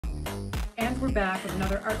And we're back with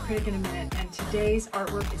another Art Critic in a Minute, and today's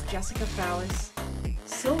artwork is Jessica Fallis,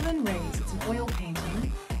 Sylvan Rays. It's an oil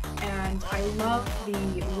painting, and I love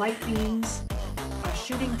the light beams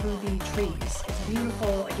shooting through the trees. It's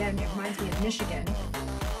beautiful. Again, it reminds me of Michigan.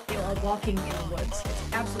 You are walking in the woods.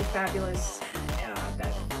 It's absolutely fabulous.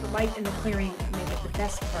 That the light in the clearing made it the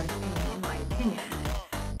best part of the painting, in my opinion.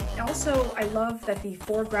 Also, I love that the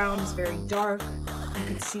foreground is very dark. You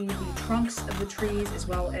can see the trunks of the trees as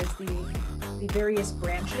well as the various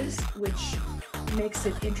branches, which makes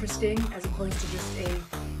it interesting as opposed to just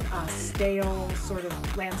a stale sort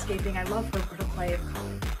of landscaping. I love her play of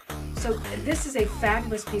color. So this is a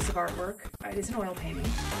fabulous piece of artwork. It is an oil painting,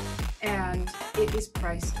 and it is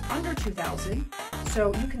priced under $2,000.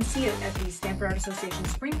 So you can see it at the Stanford Art Association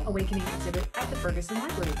Spring Awakening exhibit at the Ferguson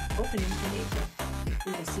Library, opening in April.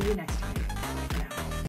 We will see you next time.